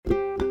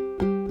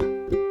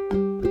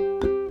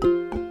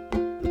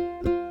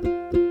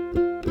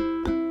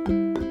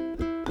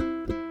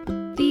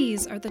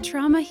the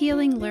trauma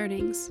healing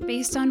learnings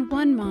based on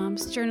one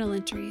mom's journal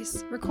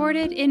entries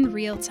recorded in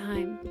real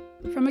time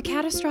from a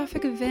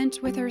catastrophic event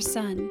with her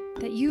son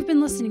that you've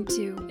been listening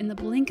to in the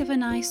blink of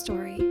an eye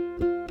story.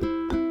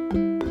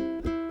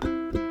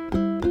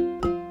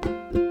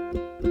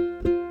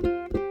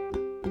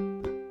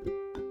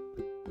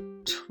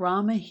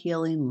 Trauma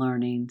Healing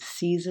Learning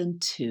Season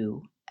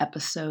 2,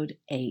 Episode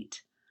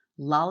 8,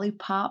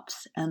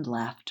 Lollipops and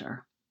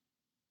Laughter.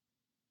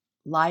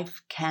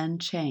 Life can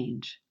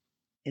change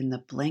in the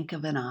blink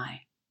of an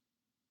eye.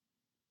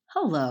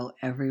 Hello,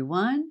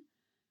 everyone.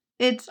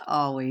 It's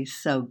always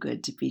so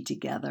good to be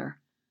together.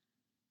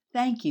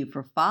 Thank you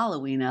for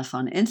following us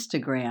on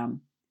Instagram.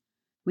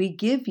 We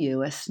give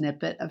you a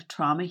snippet of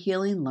trauma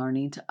healing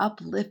learning to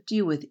uplift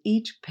you with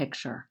each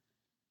picture.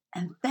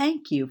 And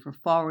thank you for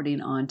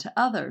forwarding on to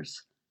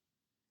others.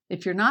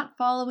 If you're not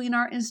following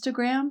our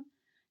Instagram,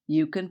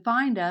 you can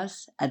find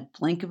us at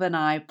Blink of an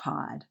Eye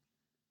Pod.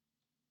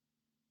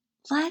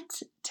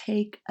 Let's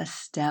take a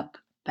step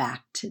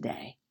back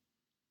today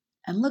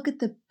and look at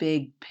the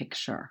big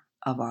picture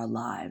of our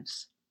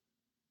lives.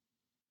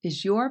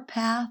 Is your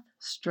path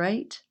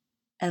straight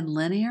and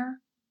linear?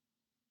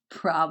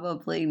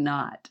 Probably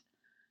not.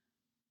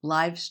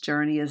 Life's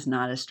journey is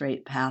not a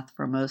straight path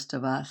for most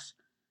of us,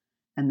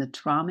 and the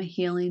trauma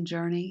healing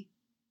journey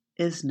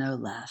is no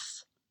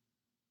less.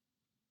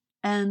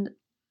 And,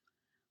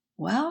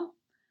 well,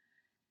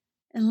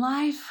 in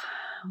life,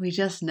 we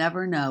just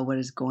never know what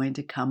is going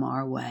to come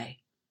our way,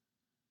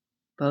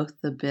 both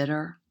the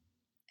bitter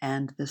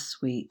and the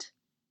sweet.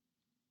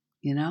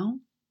 You know,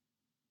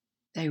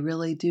 they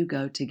really do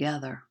go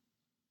together.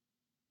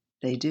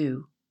 They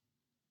do.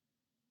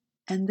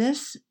 And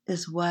this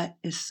is what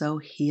is so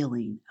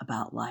healing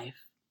about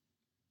life.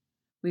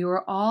 We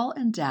were all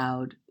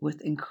endowed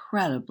with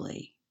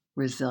incredibly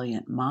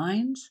resilient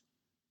minds,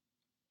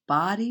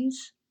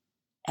 bodies,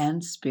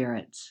 and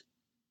spirits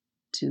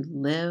to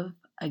live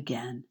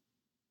again,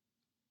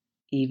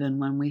 even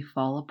when we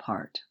fall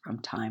apart from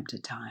time to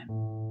time.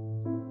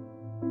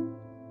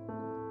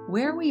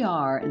 Where we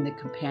are in the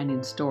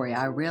companion story,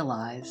 I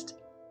realized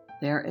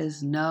there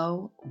is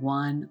no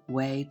one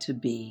way to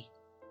be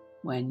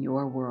when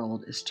your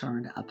world is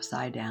turned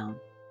upside down.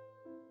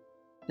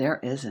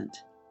 There isn't.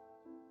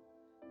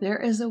 There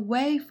is a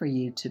way for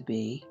you to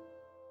be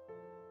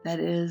that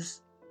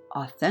is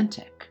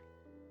authentic,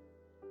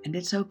 and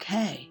it's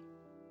okay.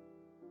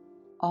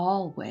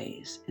 All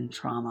ways in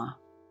trauma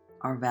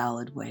are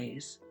valid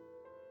ways.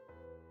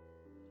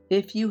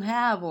 If you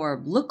have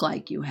or look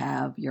like you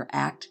have your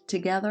act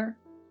together,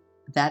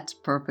 that's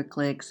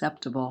perfectly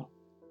acceptable.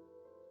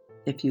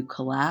 If you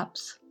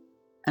collapse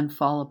and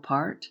fall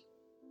apart,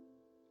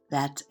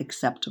 that's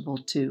acceptable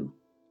too.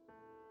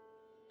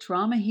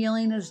 Trauma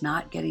healing is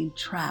not getting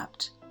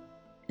trapped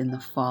in the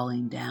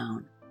falling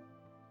down.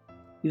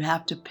 You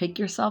have to pick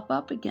yourself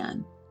up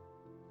again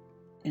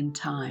in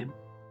time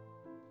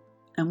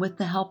and with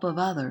the help of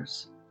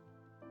others,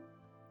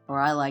 or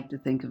I like to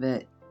think of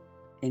it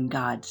in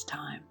God's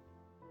time.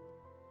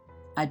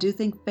 I do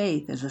think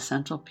faith is a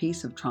central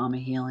piece of trauma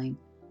healing,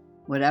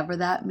 whatever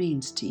that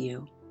means to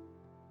you.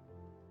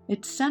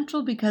 It's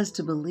central because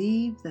to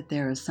believe that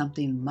there is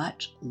something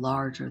much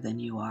larger than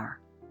you are,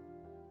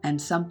 and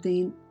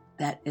something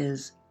that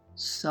is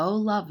so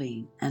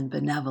loving and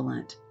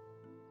benevolent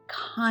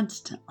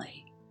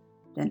constantly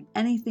than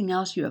anything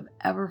else you have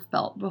ever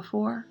felt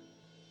before,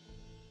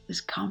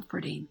 is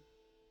comforting.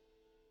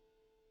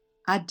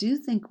 I do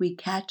think we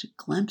catch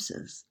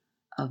glimpses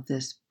of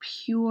this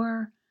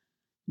pure,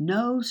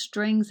 no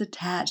strings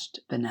attached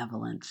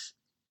benevolence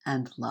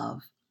and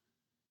love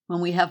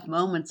when we have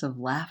moments of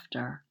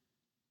laughter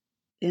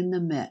in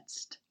the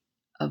midst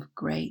of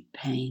great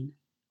pain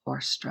or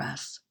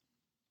stress.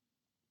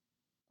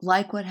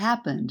 Like what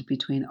happened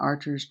between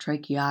Archer's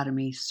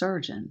tracheotomy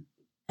surgeon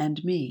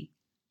and me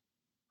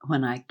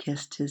when I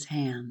kissed his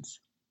hands.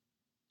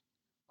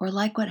 Or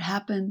like what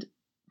happened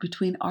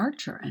between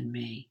Archer and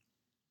me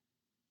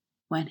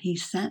when he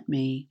sent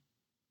me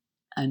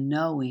a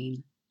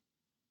knowing,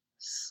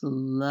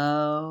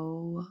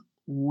 slow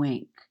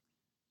wink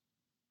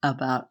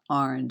about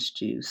orange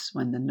juice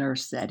when the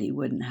nurse said he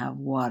wouldn't have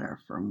water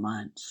for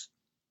months.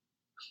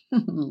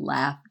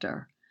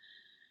 Laughter.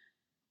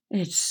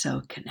 It's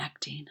so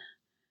connecting.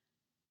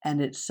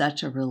 And it's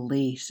such a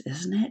release,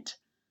 isn't it?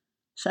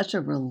 Such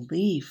a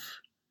relief,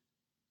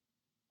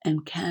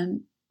 and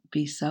can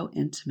be so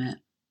intimate.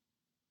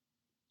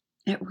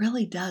 It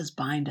really does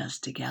bind us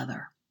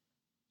together.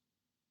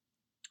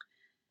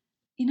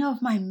 You know,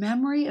 if my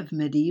memory of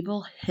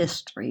medieval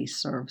history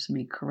serves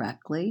me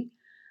correctly,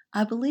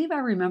 I believe I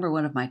remember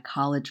one of my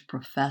college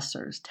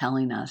professors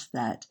telling us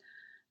that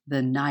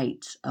the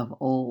knights of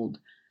old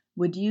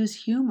would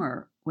use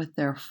humor with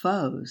their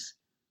foes,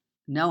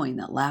 knowing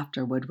that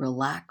laughter would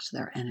relax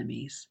their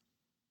enemies.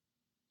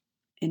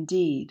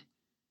 Indeed,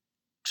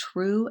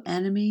 true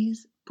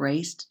enemies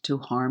braced to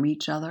harm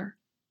each other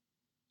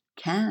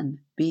can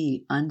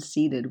be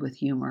unseated with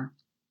humor.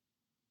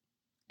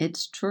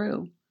 It's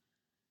true.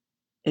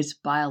 It's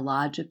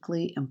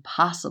biologically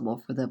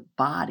impossible for the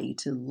body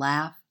to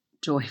laugh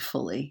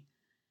joyfully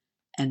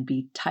and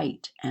be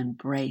tight and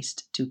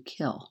braced to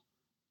kill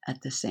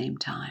at the same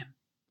time.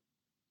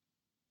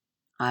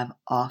 I've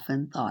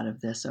often thought of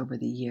this over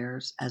the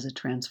years as a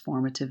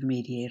transformative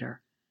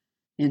mediator,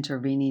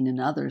 intervening in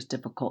others'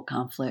 difficult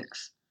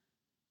conflicts.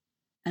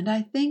 And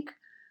I think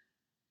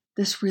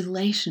this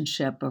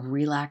relationship of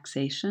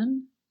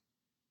relaxation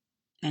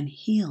and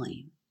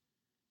healing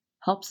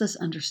helps us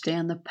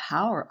understand the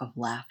power of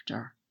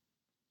laughter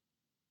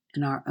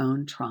in our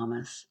own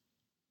traumas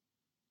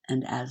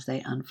and as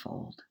they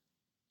unfold.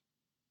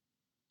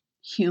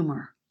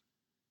 Humor,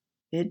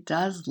 it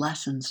does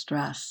lessen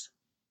stress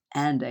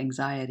and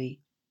anxiety.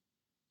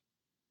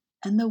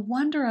 And the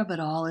wonder of it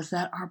all is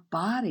that our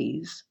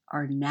bodies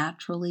are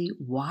naturally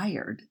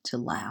wired to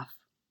laugh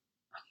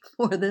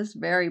for this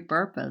very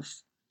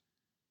purpose.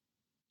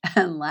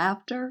 And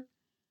laughter,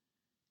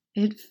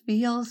 it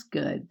feels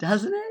good,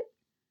 doesn't it?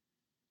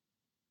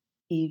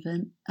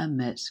 Even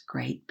amidst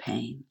great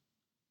pain.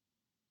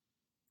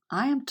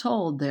 I am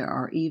told there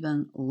are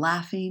even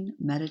laughing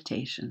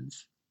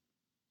meditations.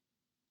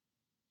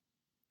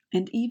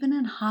 And even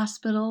in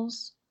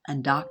hospitals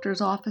and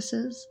doctors'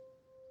 offices,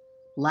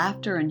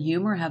 laughter and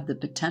humor have the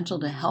potential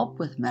to help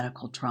with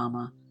medical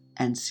trauma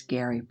and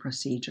scary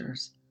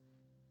procedures.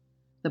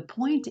 The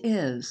point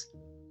is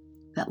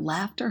that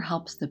laughter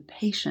helps the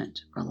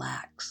patient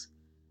relax,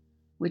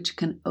 which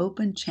can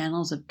open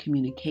channels of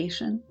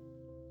communication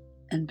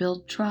and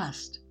build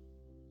trust.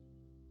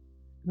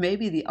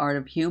 Maybe the art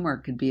of humor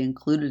could be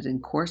included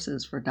in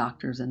courses for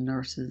doctors and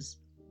nurses,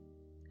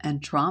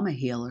 and trauma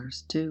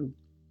healers too.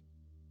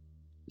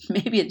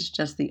 Maybe it's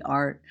just the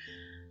art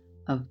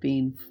of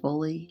being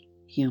fully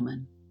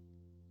human.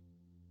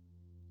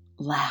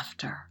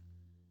 Laughter.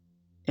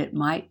 It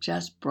might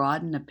just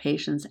broaden a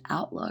patient's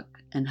outlook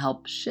and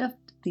help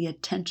shift the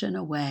attention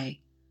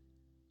away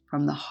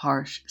from the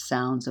harsh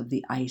sounds of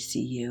the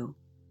ICU,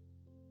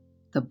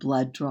 the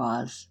blood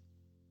draws,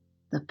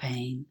 the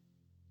pain,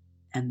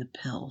 and the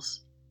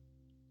pills.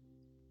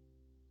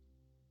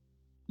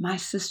 My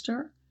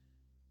sister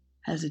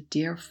has a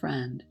dear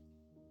friend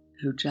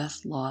who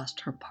just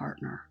lost her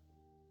partner.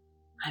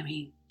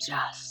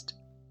 Just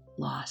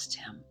lost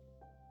him.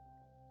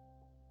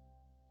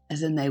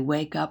 As in, they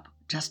wake up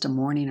just a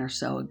morning or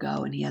so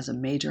ago and he has a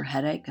major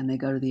headache and they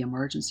go to the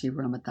emergency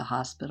room at the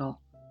hospital.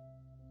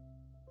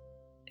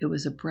 It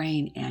was a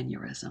brain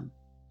aneurysm,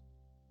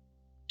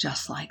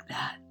 just like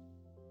that.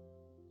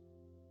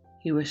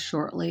 He was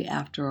shortly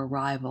after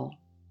arrival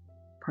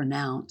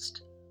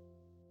pronounced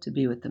to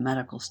be what the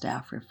medical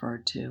staff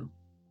referred to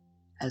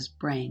as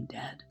brain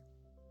dead.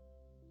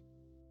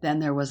 Then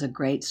there was a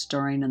great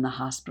stirring in the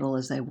hospital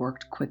as they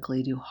worked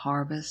quickly to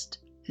harvest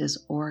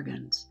his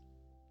organs,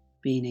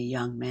 being a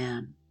young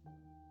man.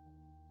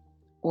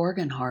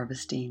 Organ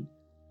harvesting,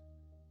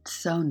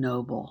 so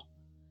noble,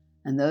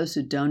 and those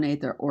who donate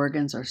their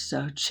organs are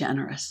so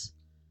generous.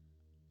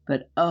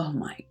 But oh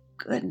my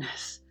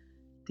goodness,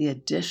 the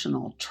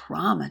additional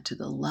trauma to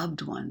the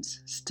loved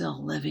ones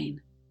still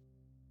living.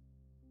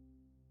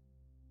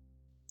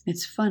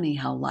 It's funny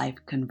how life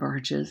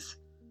converges.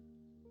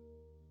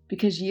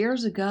 Because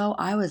years ago,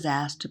 I was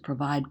asked to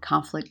provide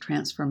conflict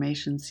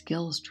transformation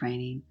skills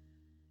training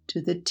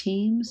to the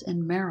teams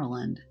in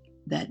Maryland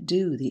that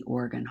do the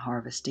organ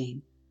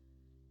harvesting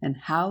and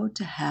how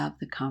to have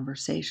the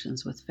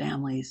conversations with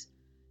families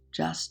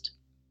just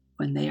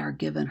when they are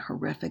given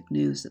horrific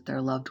news that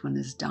their loved one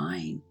is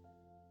dying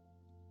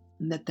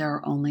and that there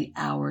are only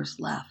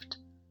hours left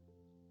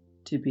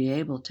to be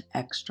able to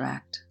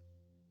extract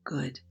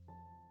good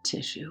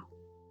tissue.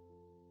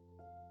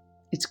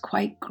 It's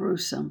quite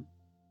gruesome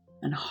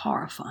and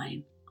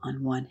horrifying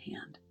on one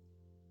hand,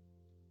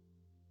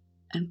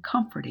 and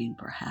comforting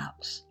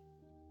perhaps,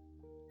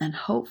 and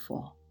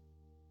hopeful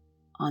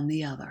on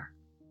the other,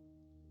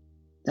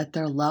 that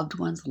their loved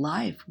one's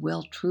life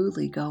will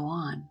truly go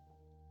on,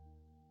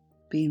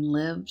 being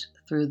lived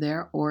through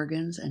their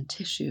organs and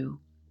tissue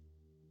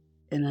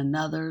in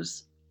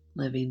another's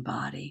living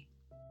body.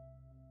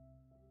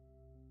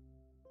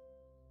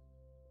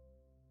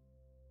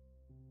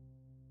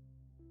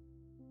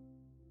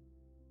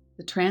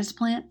 The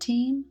transplant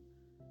team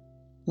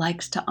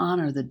likes to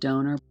honor the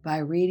donor by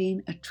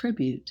reading a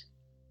tribute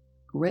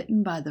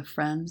written by the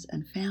friends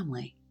and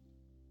family.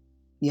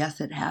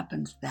 Yes, it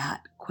happens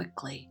that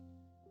quickly.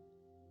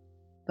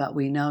 But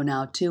we know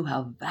now too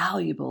how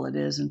valuable it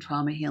is in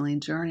trauma healing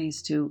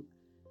journeys to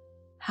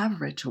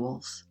have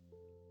rituals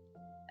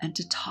and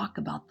to talk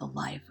about the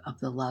life of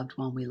the loved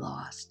one we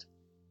lost.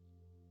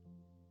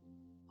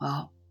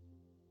 Well,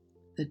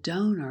 the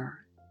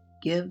donor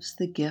gives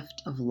the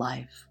gift of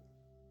life,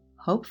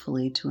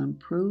 hopefully to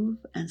improve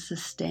and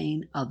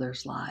sustain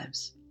others'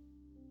 lives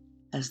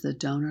as the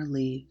donor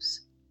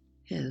leaves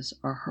his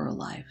or her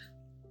life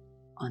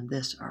on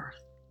this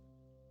earth.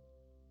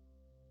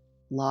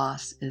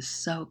 Loss is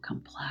so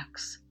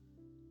complex,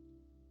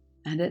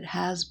 and it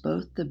has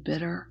both the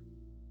bitter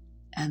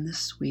and the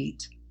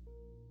sweet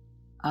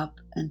up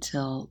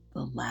until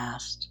the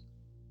last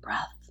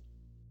breath.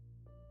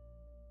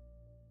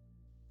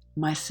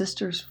 My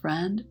sister's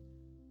friend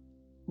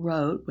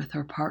wrote with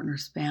her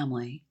partner's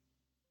family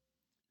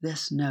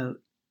this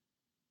note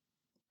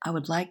I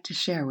would like to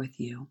share with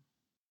you,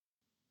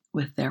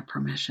 with their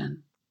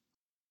permission.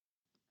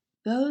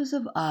 Those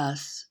of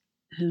us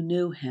who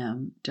knew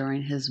him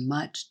during his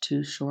much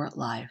too short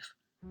life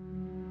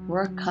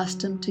were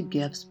accustomed to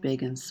gifts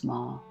big and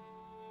small.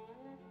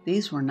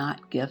 These were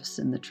not gifts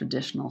in the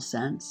traditional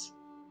sense,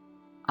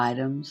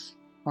 items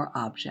or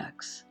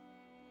objects.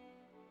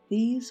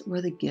 These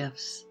were the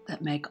gifts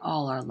that make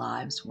all our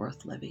lives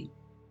worth living.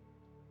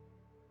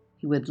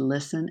 He would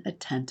listen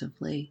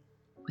attentively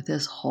with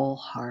his whole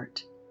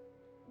heart.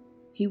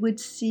 He would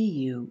see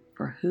you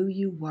for who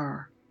you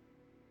were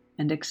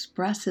and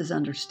express his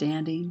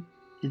understanding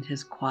in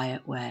his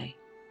quiet way.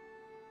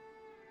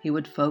 He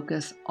would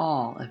focus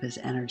all of his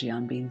energy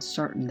on being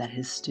certain that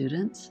his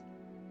students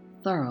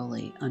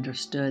thoroughly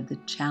understood the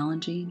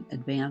challenging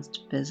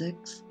advanced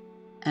physics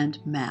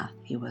and math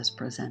he was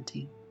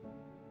presenting.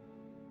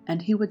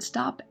 And he would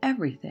stop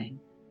everything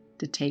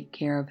to take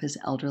care of his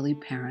elderly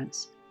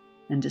parents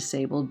and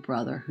disabled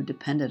brother who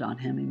depended on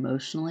him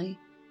emotionally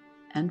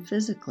and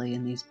physically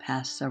in these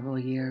past several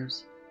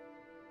years.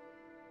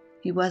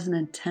 He was an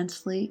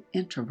intensely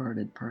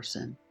introverted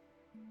person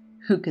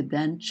who could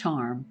then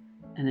charm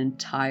an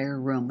entire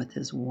room with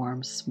his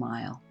warm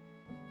smile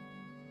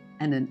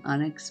and an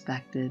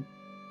unexpected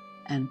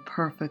and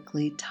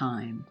perfectly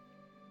timed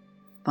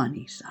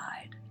funny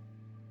side.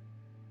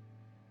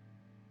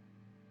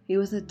 He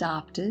was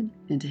adopted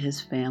into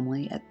his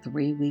family at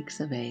 3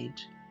 weeks of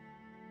age,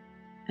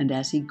 and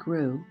as he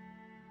grew,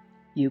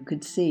 you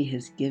could see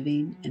his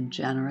giving and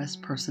generous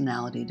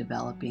personality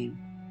developing.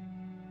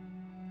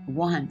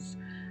 Once,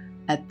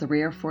 at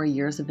 3 or 4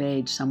 years of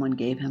age, someone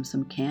gave him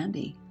some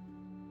candy,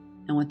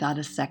 and without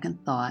a second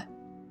thought,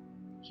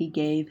 he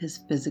gave his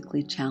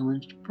physically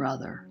challenged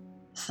brother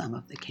some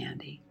of the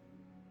candy.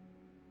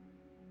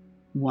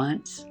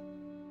 Once,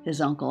 his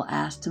uncle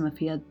asked him if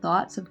he had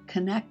thoughts of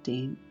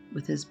connecting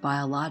with his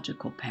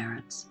biological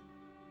parents.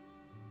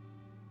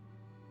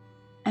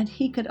 And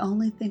he could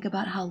only think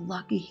about how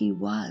lucky he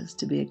was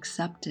to be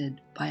accepted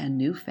by a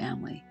new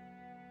family,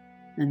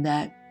 and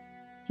that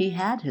he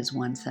had his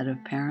one set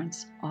of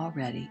parents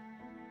already,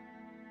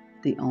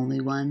 the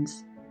only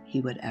ones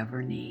he would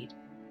ever need.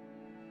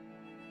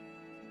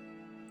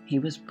 He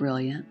was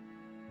brilliant,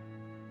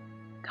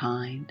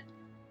 kind,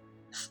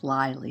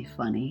 slyly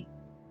funny,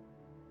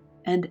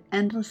 and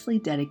endlessly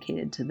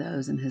dedicated to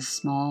those in his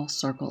small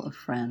circle of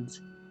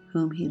friends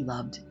whom he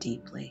loved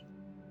deeply.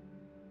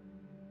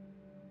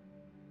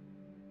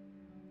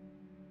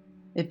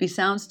 If he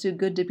sounds too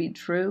good to be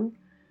true,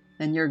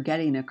 then you're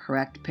getting a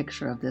correct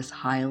picture of this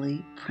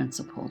highly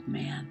principled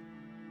man.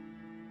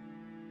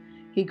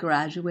 He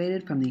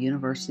graduated from the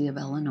University of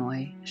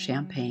Illinois,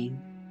 Champaign,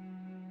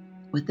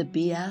 with a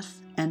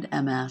BS and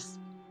MS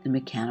in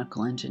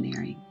mechanical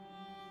engineering.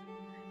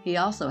 He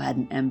also had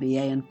an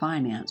MBA in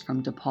finance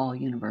from DePaul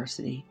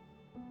University.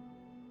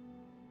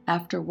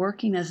 After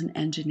working as an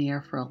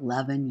engineer for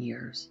 11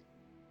 years,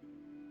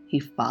 he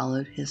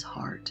followed his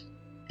heart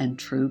and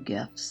true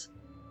gifts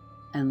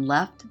and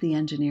left the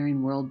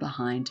engineering world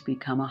behind to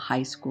become a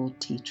high school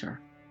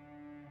teacher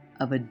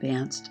of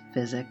advanced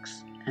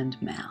physics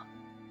and math.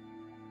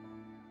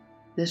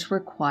 This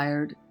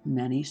required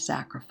many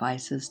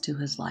sacrifices to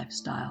his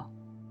lifestyle,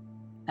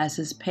 as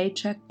his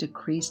paycheck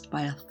decreased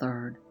by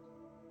 1/3,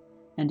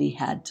 and he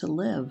had to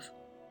live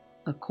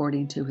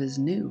according to his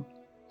new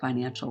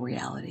financial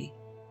reality.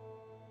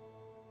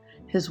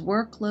 His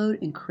workload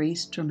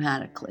increased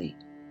dramatically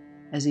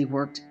as he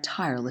worked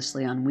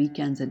tirelessly on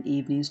weekends and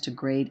evenings to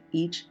grade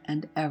each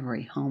and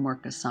every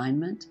homework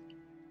assignment,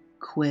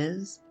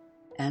 quiz,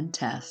 and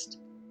test,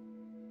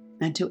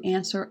 and to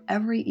answer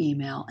every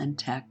email and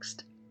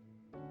text,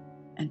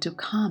 and to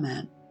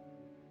comment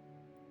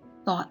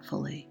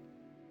thoughtfully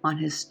on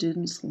his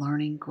students'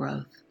 learning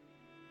growth.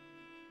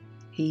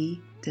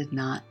 He did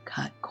not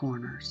cut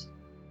corners.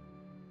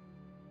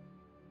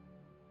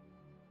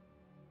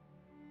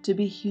 To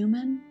be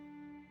human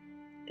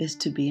is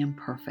to be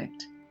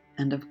imperfect,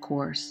 and of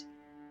course,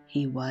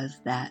 he was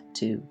that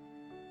too.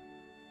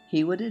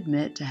 He would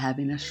admit to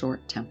having a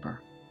short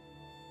temper,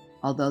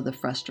 although the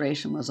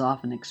frustration was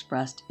often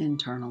expressed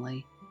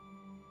internally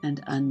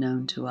and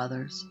unknown to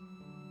others.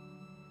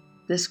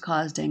 This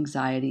caused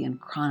anxiety and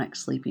chronic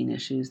sleeping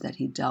issues that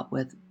he dealt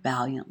with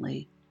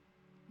valiantly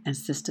and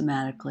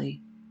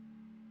systematically,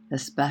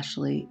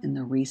 especially in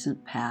the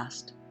recent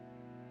past,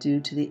 due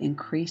to the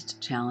increased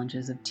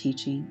challenges of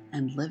teaching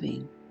and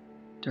living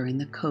during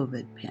the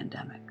COVID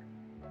pandemic.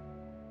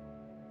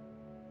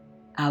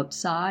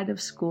 Outside of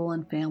school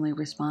and family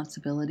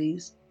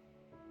responsibilities,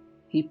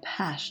 he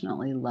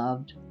passionately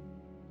loved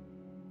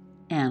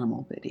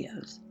animal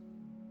videos,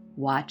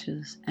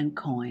 watches and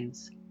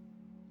coins,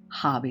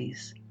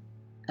 hobbies,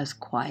 as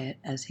quiet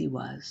as he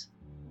was.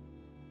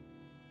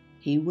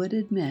 He would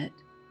admit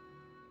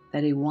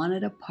that he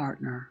wanted a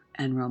partner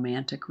and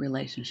romantic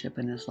relationship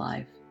in his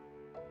life,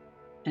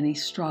 and he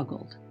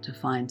struggled to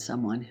find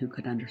someone who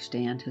could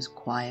understand his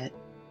quiet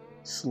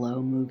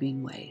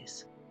slow-moving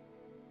ways.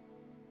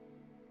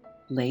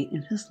 Late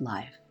in his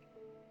life,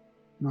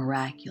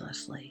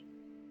 miraculously,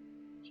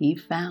 he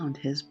found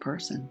his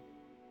person,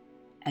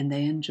 and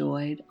they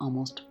enjoyed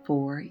almost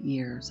 4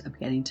 years of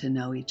getting to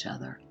know each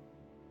other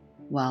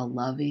while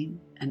loving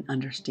and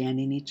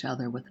understanding each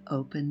other with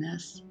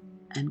openness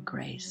and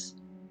grace.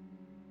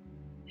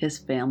 His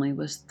family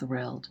was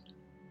thrilled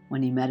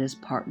when he met his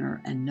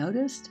partner and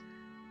noticed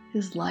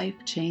his life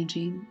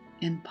changing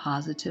in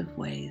positive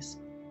ways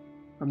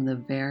from the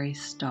very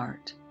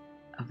start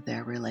of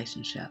their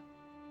relationship.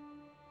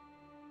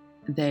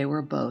 They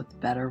were both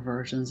better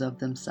versions of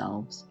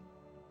themselves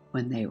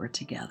when they were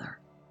together,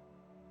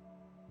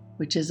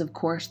 which is, of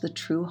course, the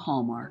true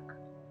hallmark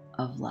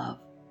of love.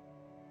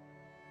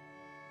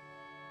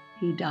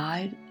 He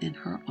died in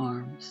her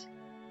arms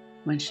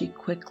when she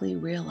quickly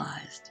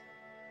realized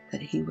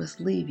that he was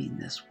leaving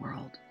this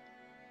world.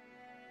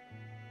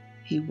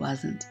 He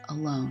wasn't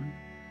alone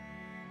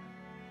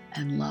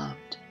and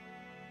loved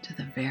to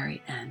the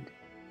very end,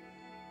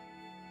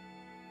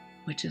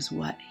 which is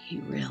what he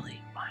really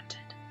wanted.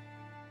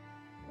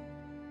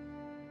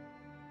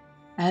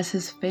 As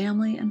his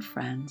family and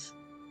friends,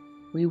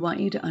 we want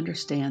you to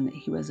understand that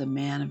he was a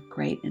man of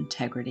great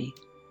integrity,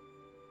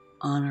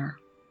 honor,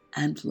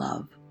 and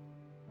love.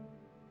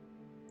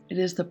 It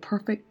is the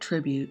perfect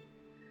tribute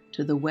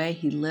to the way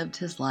he lived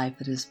his life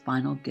that his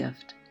final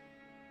gift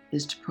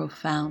is to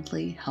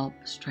profoundly help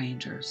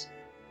strangers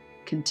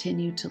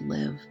continue to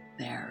live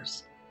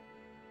theirs.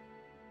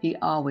 He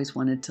always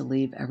wanted to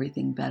leave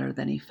everything better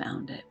than he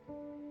found it.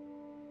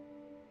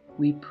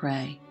 We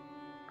pray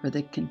for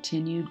the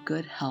continued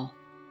good health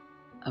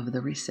of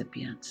the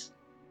recipients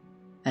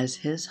as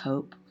his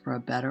hope for a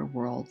better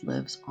world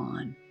lives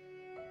on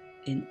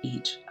in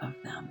each of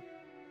them.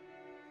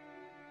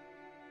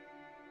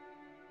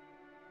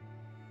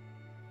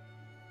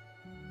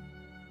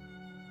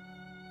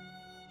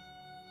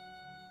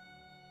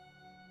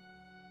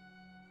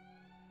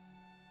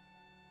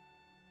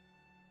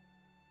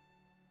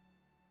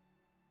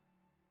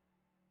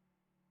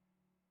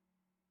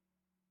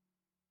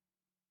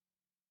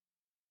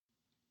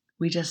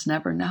 We just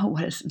never know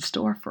what is in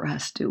store for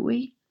us, do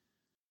we?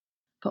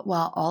 But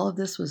while all of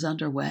this was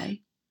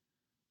underway,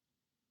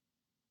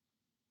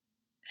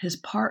 his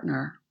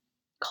partner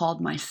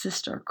called my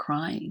sister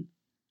crying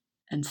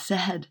and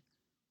said,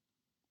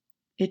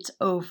 "It's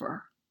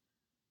over.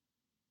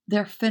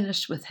 They're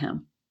finished with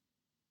him.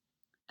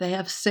 They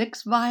have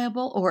 6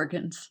 viable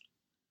organs.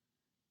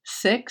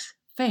 6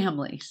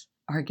 families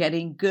are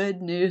getting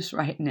good news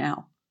right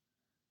now.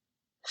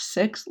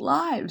 6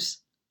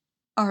 lives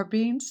are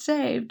being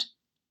saved.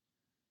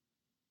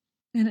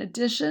 In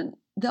addition,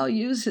 they'll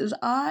use his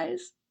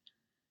eyes,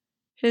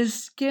 his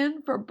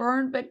skin for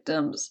burn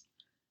victims,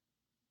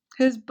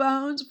 his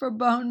bones for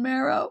bone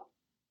marrow,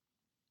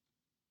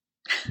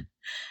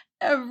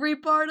 every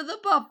part of the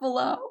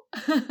buffalo."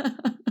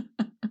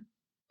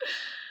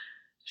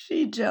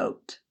 She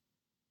joked.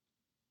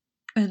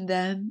 And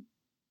then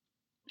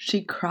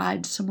she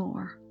cried some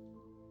more.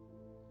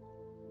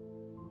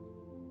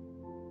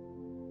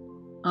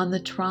 On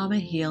the trauma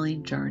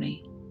healing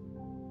journey,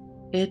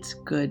 it's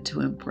good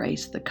to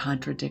embrace the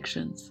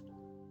contradictions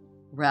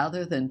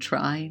rather than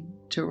trying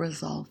to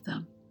resolve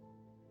them.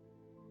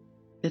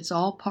 It's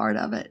all part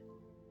of it.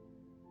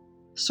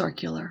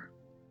 Circular,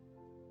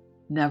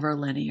 never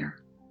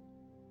linear.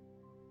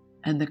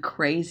 And the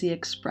crazy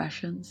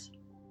expressions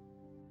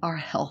are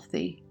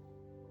healthy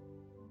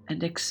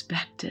and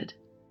expected.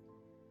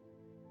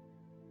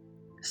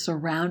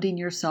 Surrounding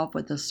yourself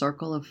with a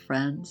circle of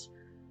friends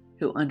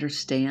who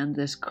understand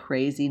this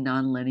crazy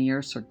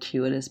nonlinear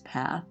circuitous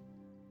path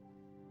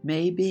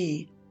may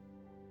be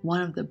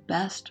one of the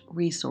best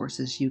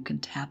resources you can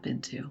tap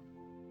into.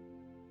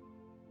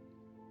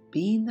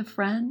 Being the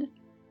friend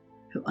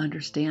who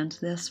understands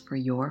this for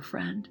your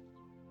friend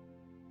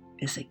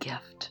is a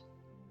gift.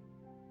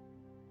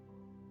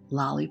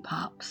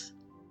 Lollipops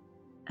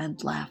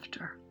and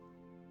Laughter,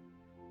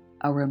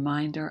 a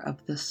reminder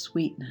of the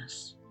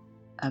sweetness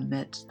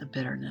amidst the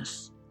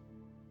bitterness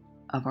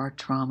of our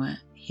trauma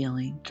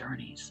healing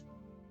journeys.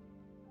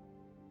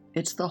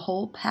 It's the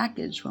whole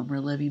package when we're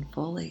living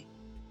fully.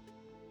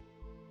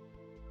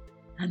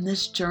 And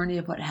this journey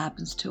of what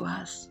happens to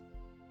us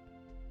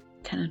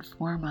can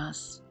inform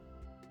us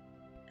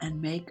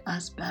and make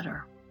us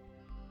better,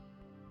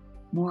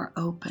 more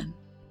open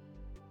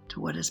to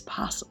what is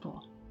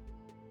possible,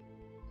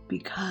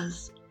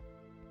 because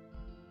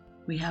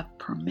we have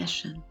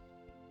permission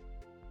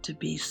to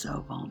be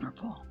so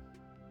vulnerable.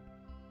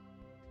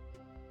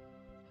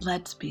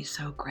 Let's be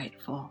so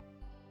grateful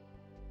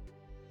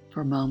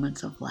for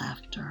moments of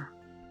laughter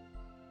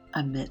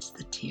amidst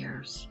the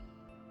tears,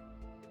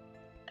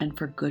 and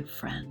for good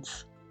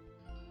friends,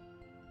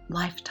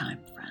 lifetime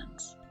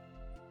friends,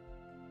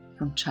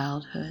 from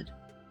childhood,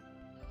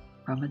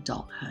 from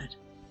adulthood,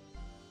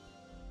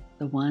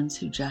 the ones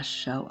who just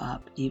show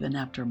up even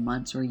after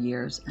months or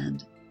years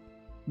and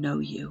know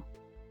you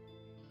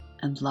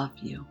and love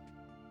you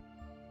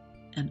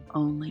and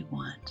only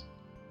want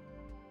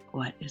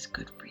what is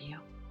good for you.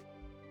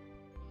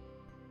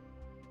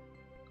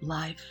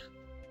 life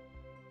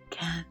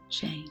can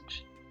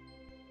change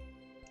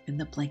in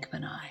the blink of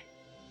an eye.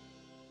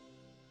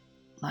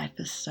 Life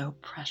is so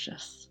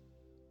precious.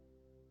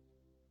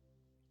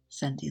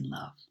 Sending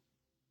love.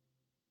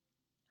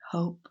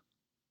 Hope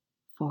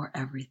for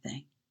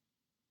everything.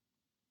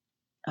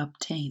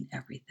 Obtain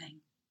everything.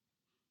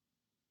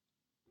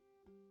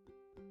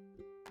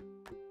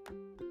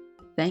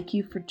 Thank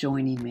you for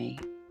joining me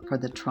for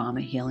the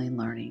Trauma Healing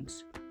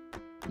Learnings.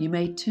 You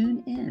may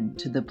tune in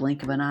to the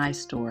blink of an eye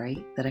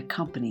story that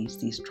accompanies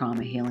these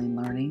trauma healing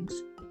learnings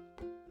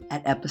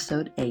at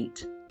episode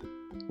 8,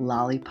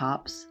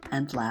 Lollipops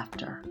and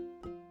Laughter.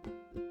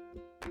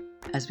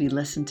 As we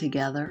listen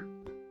together,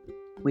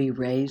 we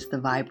raise the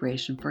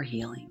vibration for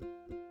healing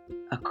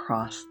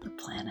across the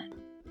planet.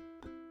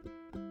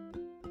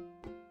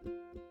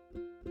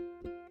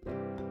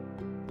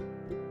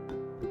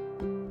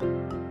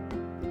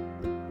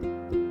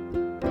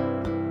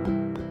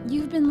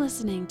 You've been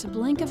listening to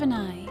Blink of an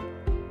Eye.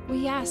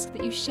 We ask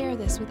that you share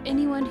this with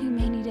anyone who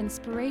may need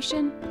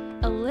inspiration,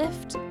 a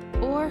lift,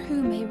 or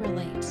who may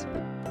relate.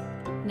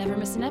 Never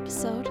miss an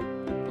episode.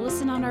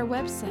 Listen on our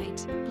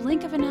website,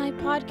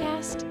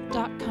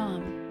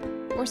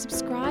 blinkofaneyepodcast.com, or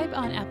subscribe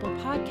on Apple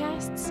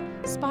Podcasts,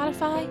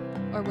 Spotify,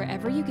 or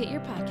wherever you get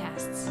your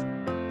podcasts.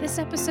 This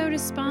episode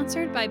is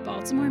sponsored by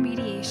Baltimore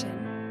Mediation.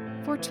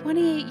 For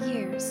 28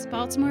 years,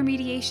 Baltimore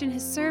Mediation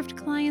has served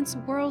clients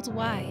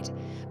worldwide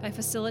by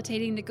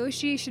facilitating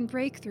negotiation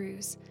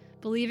breakthroughs,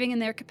 believing in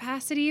their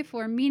capacity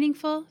for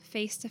meaningful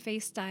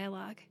face-to-face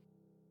dialogue.